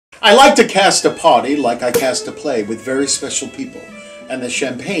I like to cast a party like I cast a play with very special people, and the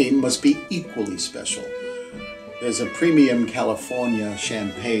champagne must be equally special. There's a premium California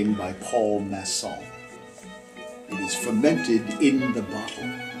champagne by Paul Masson. It is fermented in the bottle.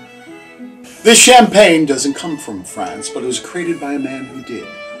 This champagne doesn't come from France, but it was created by a man who did.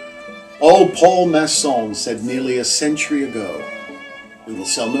 Old Paul Masson said nearly a century ago, "We will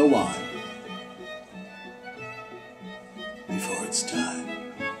sell no wine before it's time."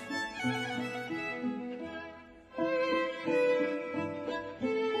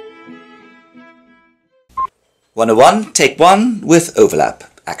 101, take one with overlap.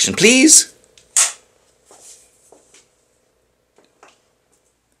 Action, please.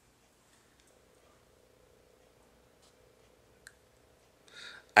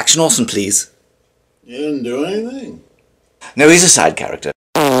 Masson-Orson, please. You didn't do anything. No, he's a side character.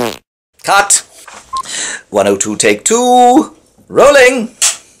 Cut. 102, take two. Rolling.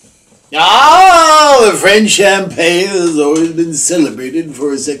 Ah, the French champagne has always been celebrated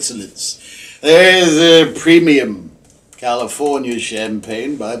for its excellence. There is a premium California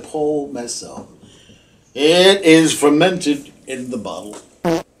champagne by Paul Masson. It is fermented in the bottle.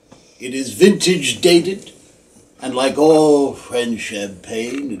 It is vintage dated, and like all French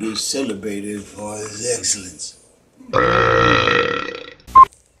champagne, it is celebrated for its excellence.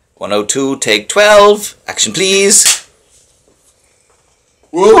 102, take 12. Action, please.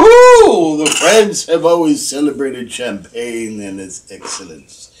 Woohoo! The French have always celebrated champagne and its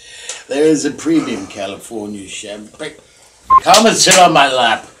excellence. There is a premium California champagne. Come and sit on my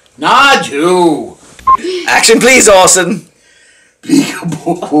lap. Not you! Action, please, Orson.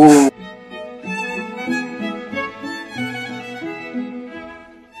 Peekaboo.